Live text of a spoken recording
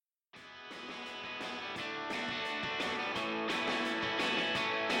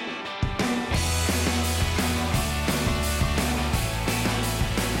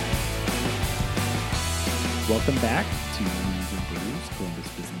Welcome back to News and Brews, Columbus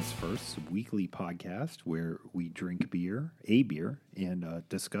Business First's weekly podcast where we drink beer, and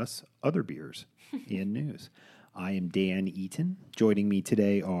discuss other beers and news. I am Dan Eaton. Joining me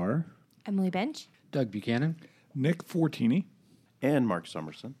today are Emily Bench, Doug Buchanan, Nick Fortini, and Mark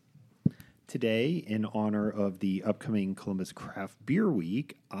Summerson. Today, in honor of the upcoming Columbus Craft Beer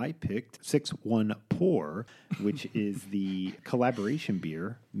Week, I picked 6-1 Pour, which is the collaboration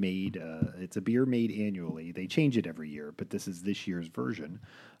beer made. It's a beer made annually. They change it every year, but this is this year's version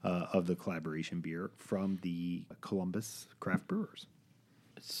of the collaboration beer from the Columbus Craft Brewers.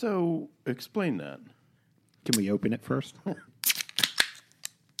 So, explain that. Can we open it first?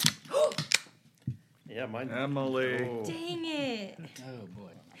 Yeah, mine. Emily. Oh. Dang it! Oh, boy.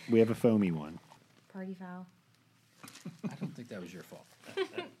 We have a foamy one. Party foul. I don't think that was your fault.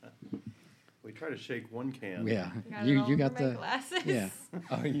 We try to shake one can. Yeah. Got You got my the... glasses. Yeah.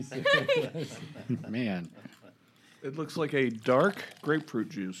 Oh, you serious? Man. It looks like a dark grapefruit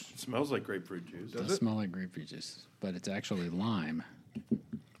juice. It smells like grapefruit juice. It does smell like grapefruit juice, but it's actually lime.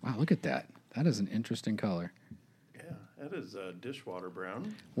 Wow, look at that. That is an interesting color. Yeah, that is dishwater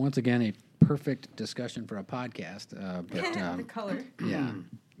brown. Once again, a perfect discussion for a podcast. But The color. yeah.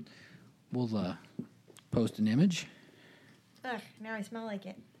 We'll post an image. Ugh, now I smell like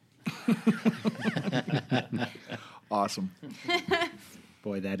it. Awesome.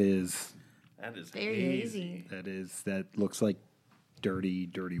 Boy, that is Very hazy. that looks like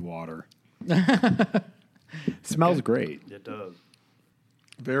dirty water. Smells great. It does.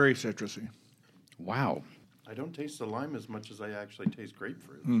 Very citrusy. Wow. I don't taste the lime as much as I actually taste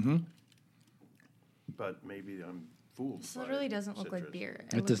grapefruit. Mm-hmm. But maybe I'm fooled. This by literally doesn't look citrus. like beer.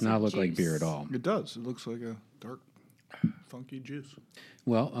 It does not look like beer juice. at all. It does. It looks like a dark, funky juice.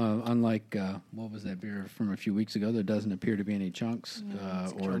 Well, unlike, what was that beer from a few weeks ago? There doesn't appear to be any chunks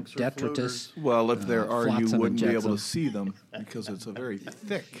or Chunks or detritus. Well, if there are, you flotsam and wouldn't be able jetsam. to see them because it's a very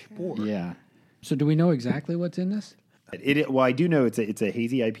thick pour. Yeah. So do we know exactly what's in this? Well, I do know it's a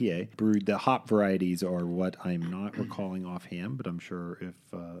hazy IPA brewed. The hop varieties are what I'm not recalling offhand, but I'm sure if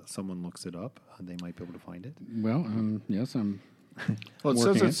someone looks it up, they might be able to find it. Well, yes, I'm. Well, it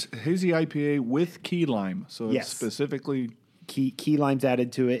working says it's hazy IPA with key lime, so it's Yes. specifically Key limes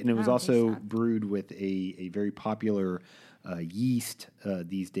added to it, and it was I don't also taste that. brewed with a very popular yeast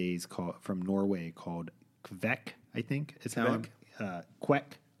these days from Norway called Kvek, I think is how Kvek,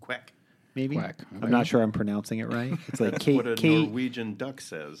 Quack. maybe. Quack, I'm okay. not sure I'm pronouncing it right. It's like What a Norwegian duck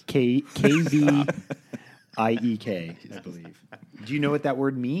says. KVIEK, I believe. Do you know what that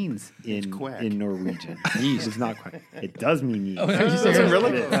word means in quack. Norwegian? Yeast is not quack. It does mean yeast. Does it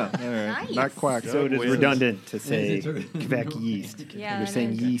really? It is. All right. Nice. Not quack. So it is Wins. redundant to say Kvek yeast. Yeah, You're that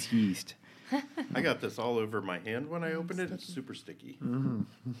saying is. yeast. I got this all over my hand when I opened it. It's super sticky.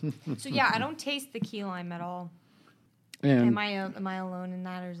 So yeah, I don't taste the key lime at all. And Am I alone in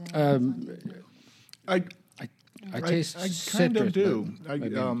that, or is anyone else? I taste I kind citrus. of do.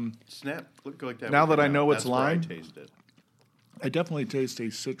 but- Snap. Look like that. Now with that your I know mouth. it's That's where lime. I taste it. I definitely taste a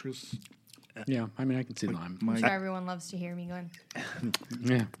citrus. yeah, I mean, I can see lime. I'm sure everyone loves to hear me going.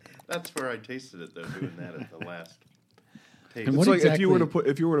 Yeah. That's where I tasted it though, doing that at the last taste. And It's what like exactly-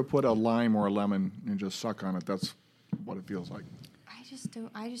 if you were to put a lime or a lemon and just suck on it, that's what it feels like.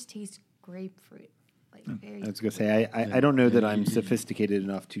 I just taste grapefruit. Like very. I was going to say, I don't know that I'm sophisticated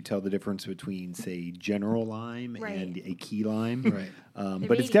enough to tell the difference between, say, general lime Right. and a key lime. Right.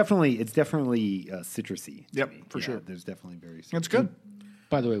 But it's definitely citrusy. to Yep, me. for sure. There's definitely very citrusy. It's good.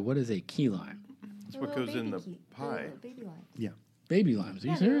 By the way, what is a key lime? That's what goes in the pie. Baby limes. Yeah. Baby limes. Are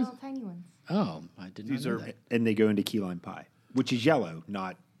you Yeah, they're serious? little tiny ones. Oh, I did not These know are- that. And they go into key lime pie, which is yellow,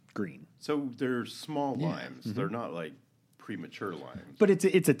 not green. So they're small limes. They're not like premature limes. But it's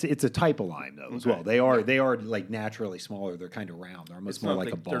a type of lime though as Okay. well. They are like naturally smaller. They're kind of round. They're almost It's more not like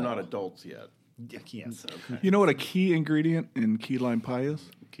the- a ball. They're not adults yet. Yes. Okay. You know what a key ingredient in key lime pie is?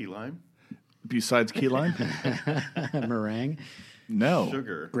 Key lime, Besides key lime? Meringue. No.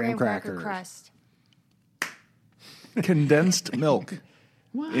 sugar. Graham cracker crackers. crust. Condensed milk.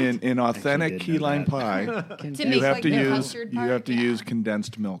 What? In authentic did key know lime that. pie, To you make have like to the use custard you part? have to Yeah. use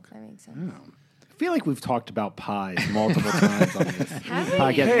condensed milk. That makes sense. I feel like we've talked about pies multiple times on this Have we?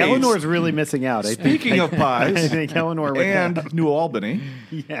 podcast. Hey, Eleanor's really missing out. Speaking of I pies think Eleanor would and New Albany,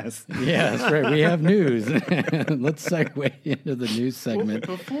 yes. Yeah, that's right. We have news. Let's segue into the news segment.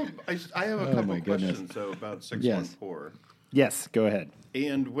 Before I have a Oh, couple my goodness. questions though about 6-1 Yes. pour. Yes, go ahead.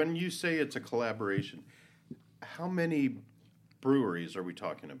 And when you say it's a collaboration, how many breweries are we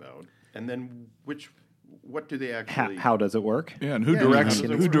talking about? And then which what do they actually? How does it work? Yeah, and who Yeah, directs how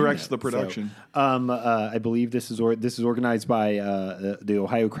does it who work? directs the production? I believe this is organized by the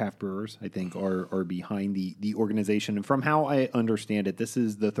Ohio Craft Brewers. I think are behind the organization. And from how I understand it, this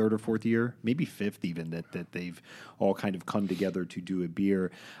is the third or fourth year, maybe fifth even that they've all kind of come together to do a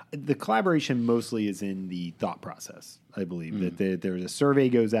beer. The collaboration mostly is in the thought process. I believe that there's a survey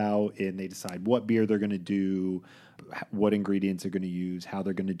goes out and they decide what beer they're going to do, what ingredients they're going to use, how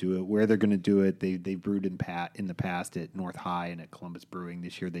they're going to do it, where they're going to do it. They've brewed in the past at North High and at Columbus Brewing.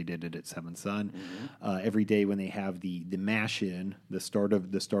 This year they did it at Seven Sun. Every day when they have the mash in, the start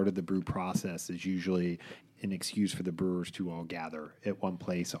of the brew process is usually an excuse for the brewers to all gather at one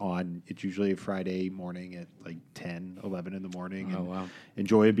place it's usually a Friday morning at like 10, 11 in the morning. Oh, wow.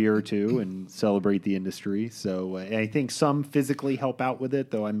 Enjoy a beer or two and celebrate the industry. So I think some physically help out with it,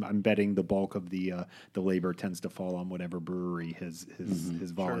 though I'm betting the bulk of the labor tends to fall on whatever brewery has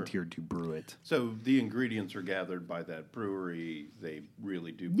volunteered to brew it. So the ingredients are gathered by that brewery. They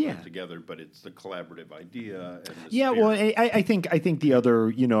really do put it together, but it's the collaborative idea. And the spirit. Well, I think the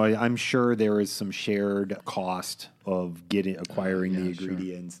other, I'm sure there is some shared cost of acquiring the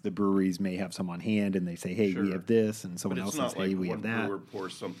ingredients. Sure. The breweries may have some on hand, and they say, "Hey, we have this," and someone else says, "Hey, we have that." Brewer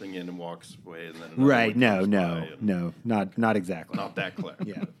pours something in and walks away, and then right? No, not exactly. Not that clever.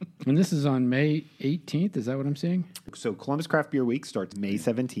 Yeah. And this is on May 18th. Is that what I'm seeing? So Columbus Craft Beer Week starts May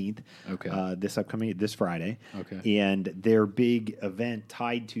 17th. Okay. This Friday. Okay. And their big event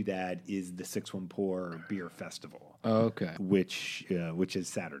tied to that is the 6-1 Pour Beer Festival. Okay. Which is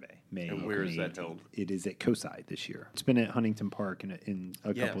Saturday, May. And where is May that 18th. held? It is at COSI this year. It's been at Huntington Park in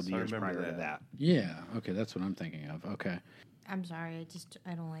a couple of years remember prior to that. Yeah. Okay. That's what I'm thinking of. Okay. I'm sorry.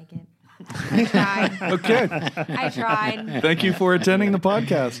 I don't like it. I tried. Okay. I tried. Thank you for attending the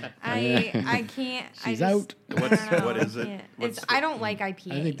podcast. I can't. She's I out. I don't know, What is I it? can't. What's I don't like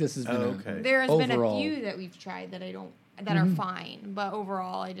IPA. I think this has been okay. There has overall. been a few that we've tried that I don't that are fine, but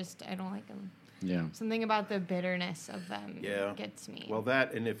overall I don't like them. Yeah. Something about the bitterness of them gets me. Well,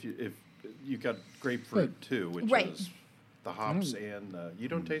 that and if you got grapefruit too, which is the hops and you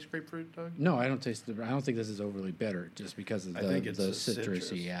don't taste grapefruit, Doug? No, I don't taste I don't think this is overly bitter just because of I think it's the the citrusy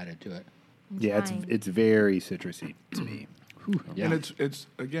citrus. added to it. Yeah, it's very citrusy to me. Yeah. And it's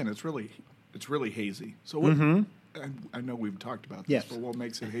really hazy. So what? I know we've talked about this, Yes. but what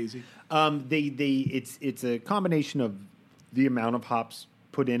makes it hazy? It's a combination of the amount of hops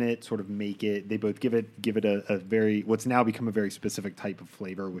put in it, sort of make it. They both give it a very what's now become a very specific type of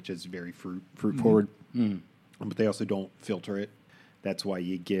flavor, which is very fruit forward. But they also don't filter it. That's why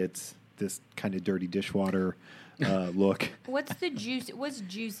you get this kind of dirty dishwater look. What's juicy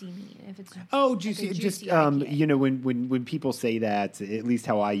mean? If it's Juicy! like a Just IPA? when people say that, at least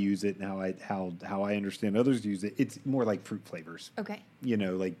how I use it and how I understand others use it, it's more like fruit flavors. Okay.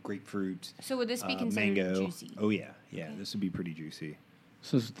 Like grapefruit. So would this be considered mango. juicy? Oh yeah. This would be pretty juicy.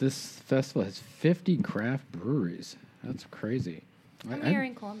 So this festival has 50 craft breweries. That's crazy. How many are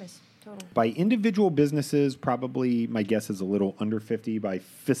in Columbus total? By individual businesses, probably my guess is a little under 50. By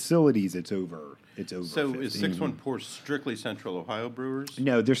facilities, it's over. So 50. is 6-1 Pour strictly Central Ohio brewers?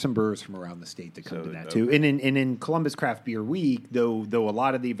 No, there's some brewers from around the state that come So, to that okay. too. And in Columbus Craft Beer Week, though a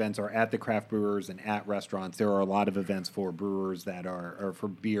lot of the events are at the craft brewers and at restaurants, there are a lot of events for brewers or for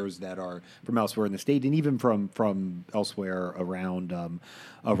beers that are from elsewhere in the state and even from elsewhere around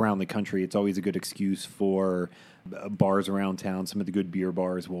the country. It's always a good excuse for bars around town. Some of the good beer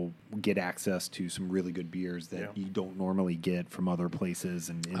bars will get access to some really good beers that you don't normally get from other places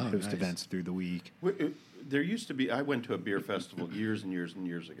and host nice. events through the week. There used to be, I went to a beer festival years and years and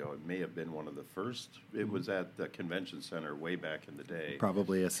years ago. It may have been one of the first. It was at the convention center way back in the day.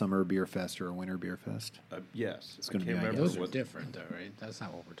 Probably a summer beer fest or a winter beer fest. Yes. It's gonna I be can't my remember Those are what. different, though, right? That's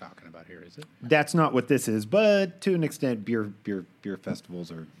not what we're talking about here, is it? That's not what this is, but to an extent, beer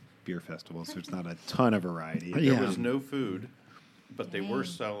festivals are beer festivals, so it's not a ton of variety. There Yeah. was no food, but they were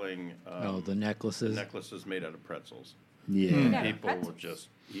selling The necklaces. necklaces made out of pretzels. Yeah. Yeah. People were pretzels. just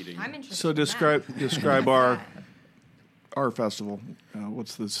eating. I'm interested. So in describe that. our festival.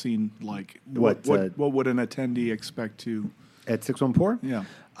 What's the scene like? What would an attendee expect to? At 6-1 Pour? Yeah.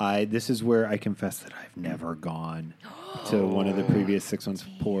 This is where I confess that I've never gone to one of the previous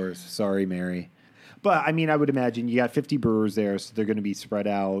 6-1 Pours. Sorry, Mary. But, I mean, I would imagine you got 50 brewers there, so they're going to be spread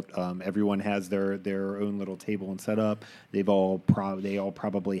out. Everyone has their own little table and setup. They all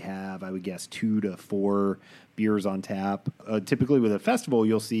probably have, I would guess, 2 to 4 beers on tap. Typically with a festival,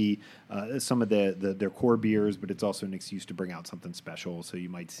 you'll see some of their core beers, but it's also an excuse to bring out something special. So you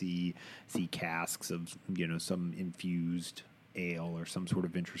might see casks of some infused ale or some sort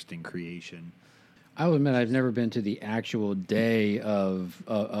of interesting creation. I will admit I've never been to the actual day of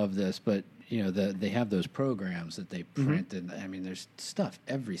this, but they have those programs that they print, and I mean, there's stuff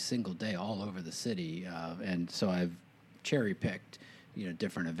every single day all over the city, and so I've cherry picked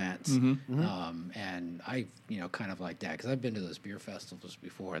different events, and I kind of like that because I've been to those beer festivals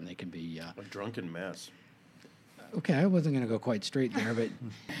before, and they can be A drunken mess. okay. I wasn't going to go quite straight there, but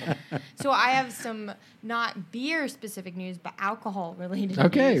So I have some not beer-specific news, but alcohol-related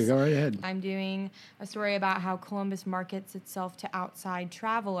okay, news. go right ahead. I'm doing a story about how Columbus markets itself to outside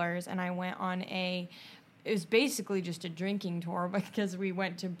travelers, and I went on it was basically just a drinking tour because we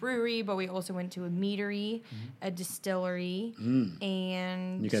went to brewery, but we also went to a meadery, a distillery,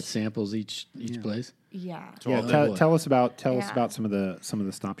 and You got samples each place. yeah. Tell us about Yeah. some of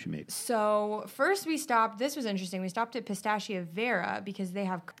the stops you made. So first we stopped. This was interesting. We stopped at Pistachio Vera because they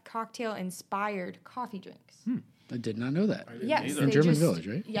have cocktail-inspired coffee drinks. I did not know that. Yes, either. In they German just- Village,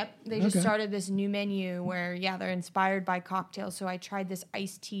 right? Yep, they just Okay. started this new menu where they're inspired by cocktails. So I tried this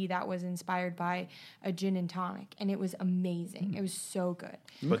iced tea that was inspired by a gin and tonic, and it was amazing. It was so good.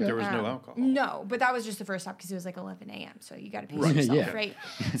 But there was no alcohol. No, but that was just the first stop because it was like 11 a.m. So you got to pace yourself, Yeah. right?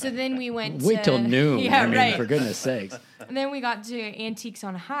 So then we went. Wait till noon. Yeah, I mean, right. for goodness sakes. And then we got to Antiques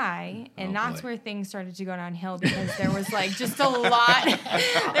on High, and Oh, that's boy. where things started to go downhill because there was like just a lot.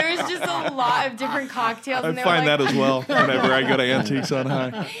 There was just a lot of different cocktails. I and they find were that as well whenever I go to Antiques on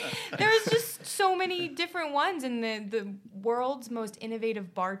High. there was just so many different ones, and the world's most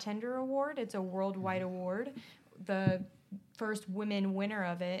innovative bartender award. It's a worldwide award. The first women winner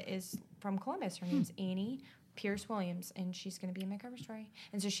of it is from Columbus. Her name's Annie Pierce Williams, and she's going to be in my cover story.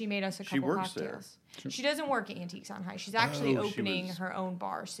 And so she made us a She couple works there. cocktails. She doesn't work at Antiques on High. She's actually Oh, she opening was- her own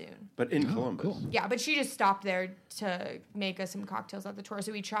bar soon. But in Columbus. cool. Yeah, but she just stopped there to make us some cocktails at the tour.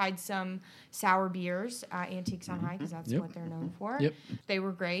 So we tried some sour beers at Antiques on High because that's Yep. what they're known for. Yep. They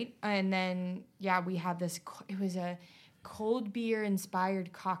were great. And then, we had this, it was a cold beer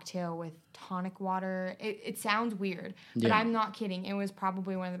inspired cocktail with tonic water. It sounds weird, but Yeah. I'm not kidding. It was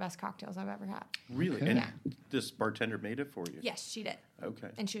probably one of the best cocktails I've ever had. Really? Okay. And Yeah. this bartender made it for you? Yes, she did. Okay.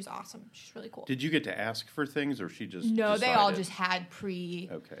 And she was awesome. She's really cool. Did you get to ask for things, or she just No, they all decided? just had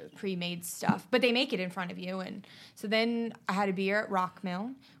Okay. pre-made stuff, but they make it in front of you. And so then I had a beer at Rock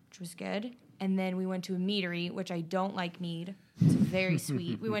Mill, which was good. And then we went to a meadery, which I don't like mead. It's very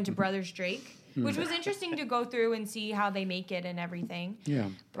sweet. We went to Brothers Drake, which was interesting to go through and see how they make it and everything. Yeah.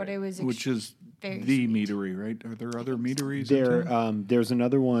 But it was Which is very the sweet. meadery, right? Are there other meaderies? in town? There's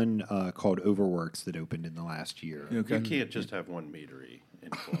another one called Overworks that opened in the last year. Okay. You can't just have one meadery in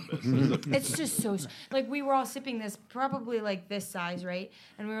Columbus. It's just so like we were all sipping this probably like this size, right?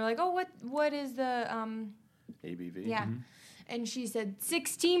 And we were like, "Oh, what is the ABV? yeah." Mm-hmm. And she said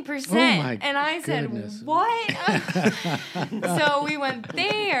 16%. Oh, my and I goodness. said, what? So we went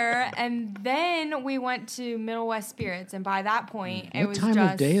there, and then we went to Middle West Spirits. And by that point, it What was time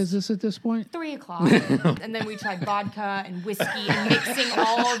just of day is this at this point? 3 o'clock. And then we tried vodka and whiskey and mixing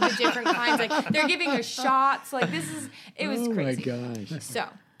all of the different kinds. Like, they're giving us shots. Like, it was Oh crazy. my gosh. So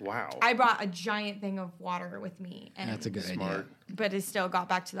Wow. I brought a giant thing of water with me. And That's a good idea. Smart. But it still got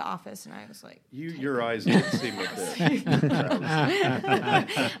back to the office, and I was like, Your eyes didn't seem a bit.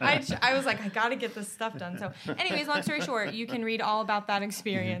 I was like, I got to get this stuff done. So, anyways, long story short, you can read all about that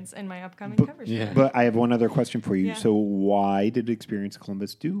experience in my upcoming cover story. Yeah. But I have one other question for you. Yeah. So why did Experience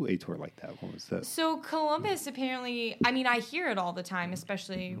Columbus do a tour like that? What was that? So Columbus apparently, I mean, I hear it all the time,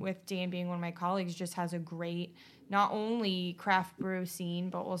 especially with Dan being one of my colleagues, just has a great, not only craft brew scene,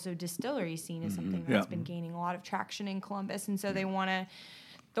 but also distillery scene is something that's been gaining a lot of traction in Columbus. And so they want to,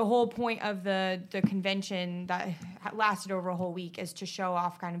 the whole point of the convention that lasted over a whole week is to show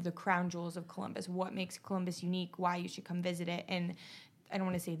off kind of the crown jewels of Columbus, what makes Columbus unique, why you should come visit it. And I don't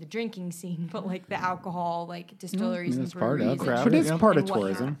want to say the drinking scene, but like the alcohol, like distilleries and that's part breweries. of and it. But it's and part of whatnot.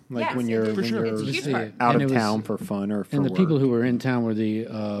 tourism. Like Yes, when it you're is. when sure. you're It's a huge Yeah. part. out And of it was- town for fun or for And the work. people who were in town were the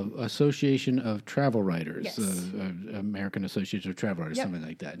Association of Travel Writers, Yes. American Association of Travel Writers, Yep. something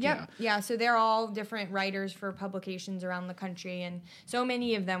like that. Yep. Yeah. So they're all different writers for publications around the country, and so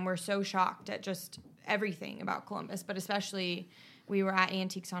many of them were so shocked at just everything about Columbus, but especially we were at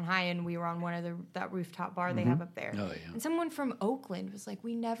Antiques on High, and we were on one of that rooftop bar they have up there. Oh, yeah. And someone from Oakland was like,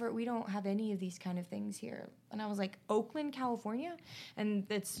 "We don't have any of these kind of things here." And I was like, Oakland, California? And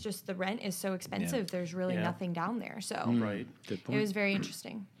it's just the rent is so expensive. There's really nothing down there. So Right. Good point. It was very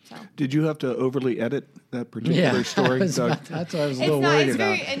interesting. So Did you have to overly edit that particular story, Doug? That's what I was a it's little not. worried It's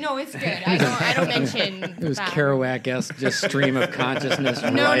about. very no. It's good. I don't mention. It was that. Kerouac-esque, just stream of consciousness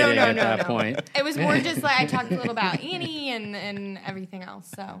writing at that point. It was more just like I talked a little about Annie and everything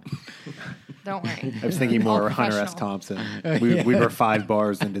else. So don't worry. I was thinking more All Hunter S. professional. Thompson. We were 5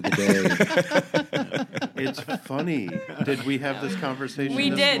 bars into the day. It's funny. Did we have this conversation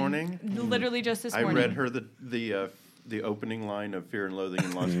We this did. morning? Literally just this I morning. read her the opening line of Fear and Loathing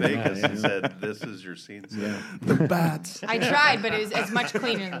in Las Vegas and said, "This is your scene." Yeah. The bats. I tried, but it's much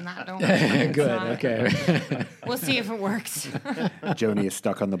cleaner than that. Don't worry. It's Good. not. Okay. We'll see if it works. Joni is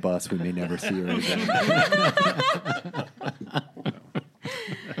stuck on the bus. We may never see her again.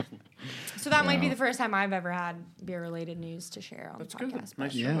 So that might be the first time I've ever had beer-related news to share on That's the good. podcast.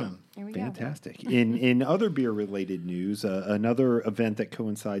 Nice Yeah. job. There we go. Fantastic. In other beer-related news, another event that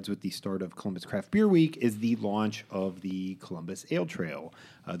coincides with the start of Columbus Craft Beer Week is the launch of the Columbus Ale Trail.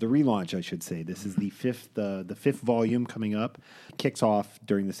 The relaunch, I should say. This is the fifth volume coming up. Kicks off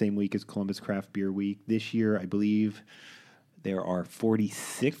during the same week as Columbus Craft Beer Week. This year, I believe there are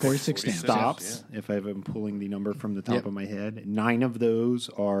 46 stops, if I'm pulling the number from the top of my head. 9 of those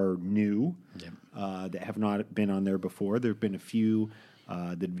are new that have not been on there before. There have been a few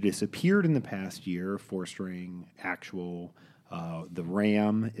that have disappeared in the past year. Forest Ring, Actual. The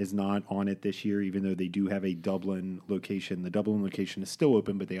Ram is not on it this year, even though they do have a Dublin location. The Dublin location is still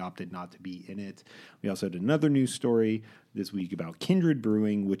open, but they opted not to be in it. We also had another news story this week about Kindred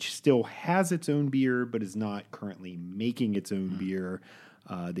Brewing, which still has its own beer, but is not currently making its own beer.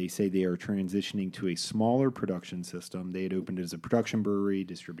 They say they are transitioning to a smaller production system. They had opened as a production brewery,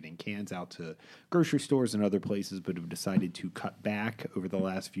 distributing cans out to grocery stores and other places, but have decided to cut back over the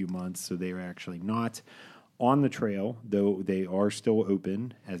last few months. So they are actually not on the trail, though they are still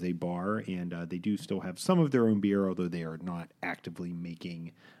open as a bar, and they do still have some of their own beer, although they are not actively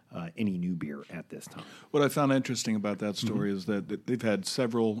making any new beer at this time. What I found interesting about that story is that they've had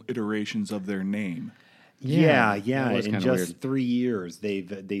several iterations of their name. Yeah. That was In kinda just weird. 3 years,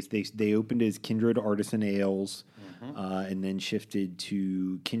 they opened as Kindred Artisan Ales, and then shifted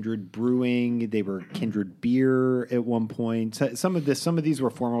to Kindred Brewing. They were Kindred Beer at one point. So some of these were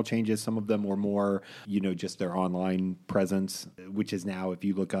formal changes. Some of them were more, just their online presence, which is now, if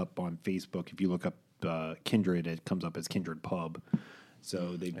you look up on Facebook, if you look up Kindred, it comes up as Kindred Pub.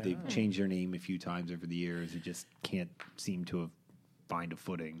 So they've changed their name a few times over the years. It just can't seem to have find a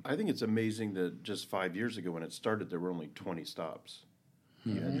footing. I think it's amazing that just 5 years ago when it started, there were only 20 stops.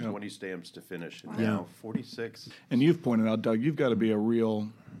 You had 20 stamps to finish, and now 46. And you've pointed out, Doug, you've got to be a real,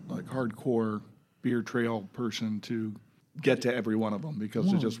 hardcore beer trail person to get to every one of them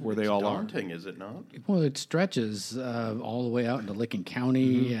because it's just where they all Daunting, is it not? Well, it stretches all the way out into Licking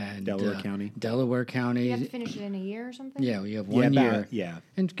County and Delaware County. You have to finish it in a year or something? Yeah, we have 1 year. Yeah.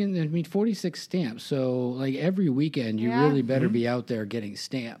 And 46 stamps. So, every weekend, you really better be out there getting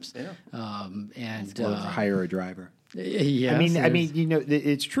stamps. Yeah. Or hire a driver. Yes, I mean,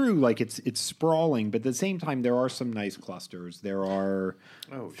 it's true. It's sprawling, but at the same time, there are some nice clusters. There are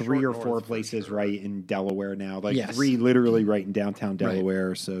 3 or 4 places right in Delaware now, 3 literally right in downtown Delaware.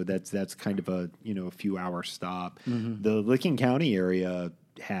 Right. So that's kind of a few hour stop. Mm-hmm. The Licking County area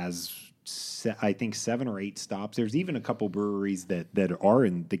has, I think, 7 or 8 stops. There's even a couple breweries that are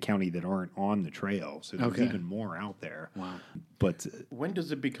in the county that aren't on the trail. So there's even more out there. Wow. But when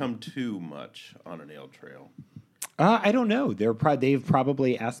does it become too much on an ale trail? I don't know. They've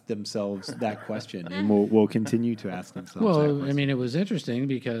probably asked themselves that question, and we'll continue to ask themselves. Well, that question. it was interesting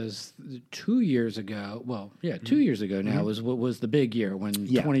because 2 years ago, 2 years ago now was the big year when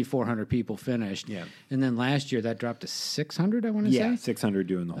 2,400 people finished. Yeah. And then last year that dropped to 600, I want to say. Yeah, 600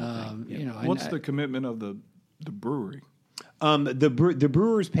 doing the whole thing. What's the commitment of the brewery? The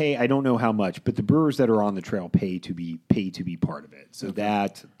brewers pay. I don't know how much, but the brewers that are on the trail pay to be part of it. So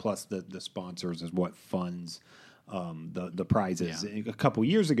that plus the sponsors is what funds the prizes. Yeah. A couple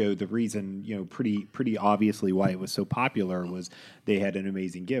years ago, the reason, pretty obviously why it was so popular was they had an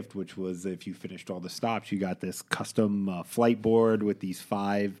amazing gift, which was if you finished all the stops, you got this custom flight board with these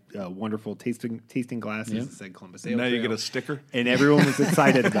 5 wonderful tasting glasses that said Columbus Ale Now Trail. you get a sticker, and everyone was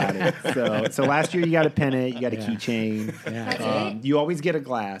excited about it. So last year you got a pennant, you got a keychain. Yeah. You always get a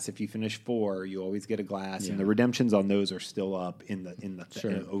glass if you finish 4. You always get a glass, and the redemptions on those are still up in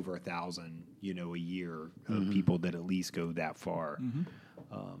the over 1,000. A year of people that at least go that far.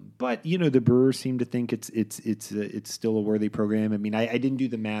 But the brewers seem to think it's still a worthy program. I mean, I didn't do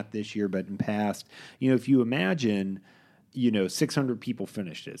the math this year, but in past, if you imagine 600 people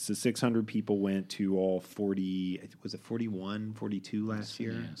finished it. So 600 people went to all 40, was it 41, 42 last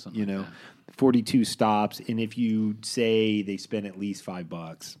year? Yeah, something like that. 42 stops. And if you say they spent at least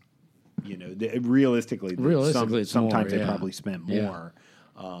 $5, realistically, it's sometimes more, they yeah. probably spent Yeah. more.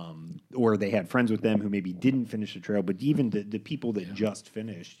 Or they had friends with them who maybe didn't finish the trail, but even the people that just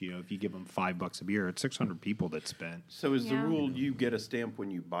finished, if you give them $5 a beer, it's 600 people that spent. So is the rule you get a stamp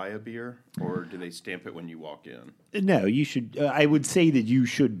when you buy a beer, or do they stamp it when you walk in? No, you should. I would say that you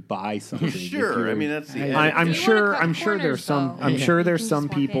should buy something. if Sure, you're- I mean that's the. I'm You sure. wanna cut I'm sure there's corners, some. though. I'm sure You there's can some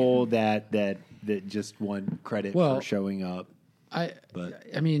just walk people in. that just want credit for showing up.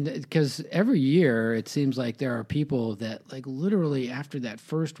 Because every year it seems like there are people that, like, literally after that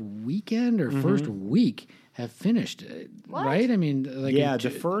first weekend or first week have finished it, right? I mean, like,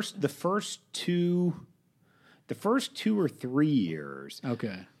 The first two or 3 years.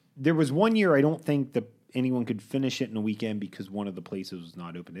 Okay. There was one year I don't think anyone could finish it in a weekend because one of the places was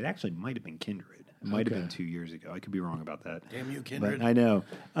not open. It actually might have been Kindred. It might have been 2 years ago. I could be wrong about that. Damn you, Kindred. But I know.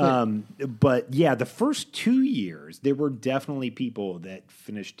 But yeah, the first 2 years, there were definitely people that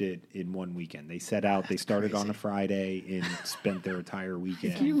finished it in one weekend. They set out, they started on a Friday and spent their entire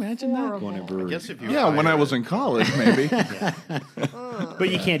weekend. Can you imagine that? Going to brewery. I guess if you when I was in college, maybe.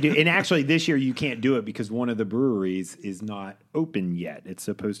 But you can't do. And actually, this year you can't do it because one of the breweries is not open yet. It's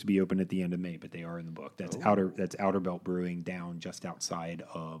supposed to be open at the end of May, but they are in the book. That's Outer Belt Brewing down just outside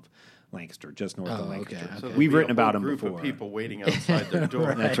of Lancaster, just north of Lancaster. okay. So there'll We've be a written about whole them group before. of people waiting outside their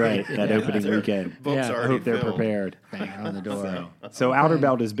door. That's right. That opening weekend. Books Yeah. I already hope they're filled. prepared. Banging on the door. So Outer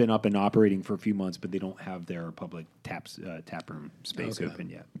Belt has been up and operating for a few months, but they don't have their public tap room space open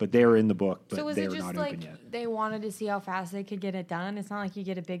yet. But they're in the book, but So was they're it just not like open yet. they wanted to see how fast they could get it done? It's not like you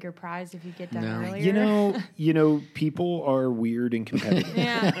get a bigger prize if you get done No. earlier. People are weird and competitive.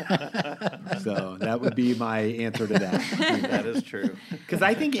 Yeah. So that would be my answer to that. That is true. Because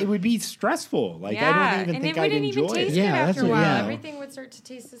I think it would be stressful. Like yeah. I don't even and think it I'd wouldn't enjoy even taste it. good Yeah, after that's a what- while. yeah. Everything would start to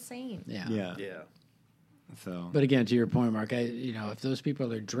taste the same. Yeah. Yeah. Yeah. So But again, to your point, Mark, if those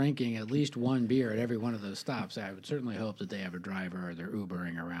people are drinking at least one beer at every one of those stops, I would certainly hope that they have a driver or they're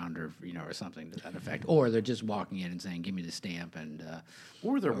Ubering around or something to that effect, or they're just walking in and saying, "Give me the stamp." And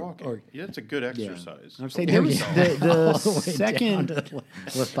Or they're walking. or- Yeah, it's a good exercise. I'm saying All the the way second down to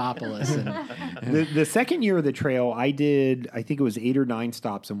Lithopolis and the second year of the trail, I think it was 8 or 9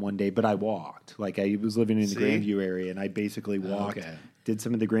 stops in one day, but I walked. Like I was living in the See? Grandview area, and I basically walked. Okay. Did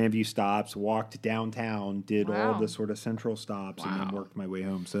some of the Grandview stops, walked downtown, did all Wow. the sort of central stops, and then Wow. worked my way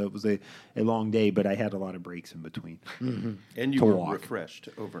home. So it was a long day, but I had a lot of breaks in between. And you To were walk. refreshed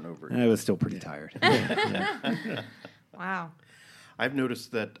over and over And again. I was still pretty tired. Wow. I've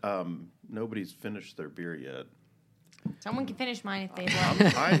noticed that nobody's finished their beer yet. Someone can finish mine if they'd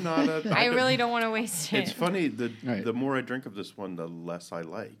like. I'm not a. I really don't want to waste it. It's funny. Right. The more I drink of this one, the less I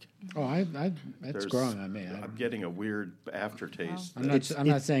like. that's There's- growing on me. I'm getting a weird aftertaste. I'm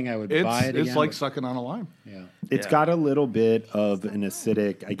not saying I would buy it It's again. like but- sucking on a lime. yeah. It's Yeah. got a little bit of an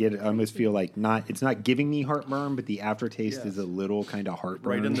acidic. I almost feel like it's not giving me heartburn, but the aftertaste Yes. is a little kind of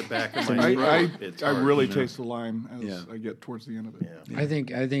heartburn. Right in the back of my throat. I It's I hard, really you know? taste the lime as Yeah. I get towards the end of it. Yeah. I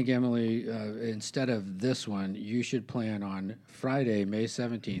think Emily, instead of this one, you should plan on Friday, May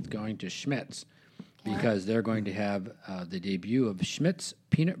 17th, going to Schmidt's because they're going to have the debut of Schmidt's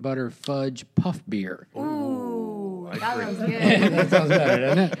Peanut Butter Fudge Puff Beer. Ooh, that sounds good. That sounds better,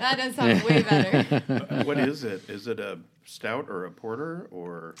 doesn't it? That does sound way better. What is it? Is it a stout or a porter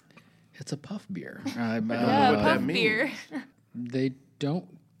or? It's a puff beer. Yeah, what that puff means. beer. They don't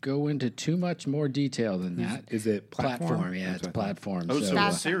go into too much more detail than that. Is it platform? Yeah, it's That's what I thought. platform. Oh, so That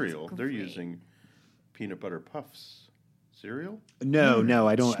it's cereal. sounds They're great. using peanut butter puffs. Cereal? No,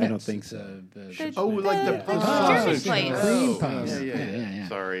 I don't. I don't Schmidt's, think it's so. Oh, like the German sausage. place. Oh, Puffs. yeah.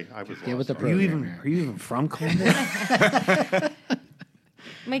 Sorry, I was Get with lost the on Are you that. program even here. are you even from Columbus?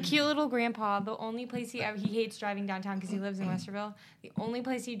 My cute little grandpa, the only place he hates driving downtown because he lives in Westerville. The only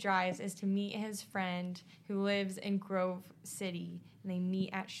place he drives is to meet his friend who lives in Grove City. And they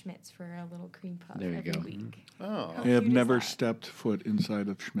meet at Schmidt's for a little cream puff There you every go. week. Oh, I have cute is never that? stepped foot inside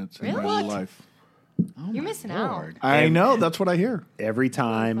of Schmidt's in Really? my What? life. Oh, You're my missing Lord. I know. That's what I hear. Every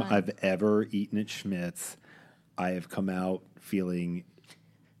time fun. I've ever eaten at Schmidt's, I have come out feeling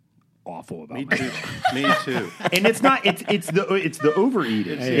awful about me myself. too. Me too. And it's not. It's the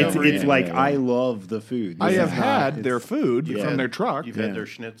overeating. It's the It's overeating. like Yeah. I love the food. I This have is not- had it's- their food Yeah. from their truck. You've Yeah. had their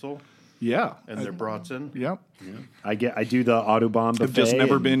schnitzel Yeah. and their bratzen. Yep. I do the Autobahn buffet. I've just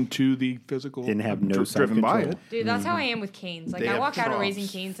never and been to the physical. Didn't have no driven by self-control. it. Dude, that's how I am with canes. Like, They I have walk out of troughs Raising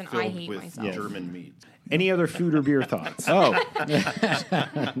Canes and I filled hate with myself. German meat. Any other food or beer thoughts? Oh,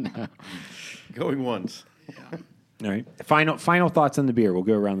 Going once. All right. Final thoughts on the beer. We'll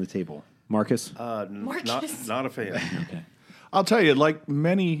go around the table. Marcus? Marcus. Not a fan. Okay. I'll tell you, like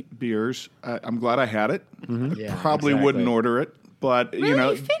many beers, I'm glad I had it. Yeah, Probably wouldn't order it, but Really? you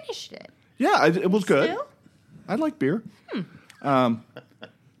know, You finished it? yeah, it was good. Still? I like beer.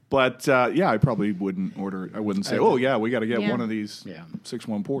 But I probably wouldn't order it. I wouldn't say, "Oh yeah, we got to get one of these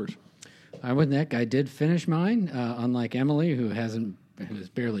 6-1 pours." I'm with Nick. I did finish mine, unlike Emily, who's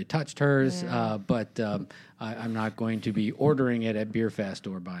barely touched hers. But I'm not going to be ordering it at Beer Fest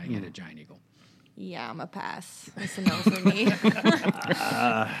or buying it at Giant Eagle. Yeah, I'm a pass. That's a no for me.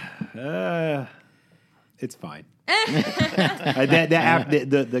 It's fine.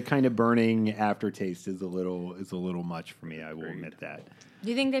 The kind of burning aftertaste is a little much for me. I will admit that. Do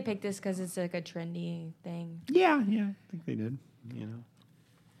you think they picked this because it's like a trendy thing? Yeah, I think they did.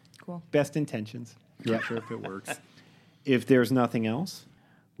 Cool. Best intentions. Not sure if it works. If there's nothing else,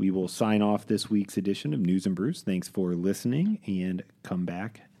 we will sign off this week's edition of News and Brews. Thanks for listening, and come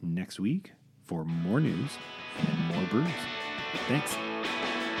back next week for more news and more brews. Thanks.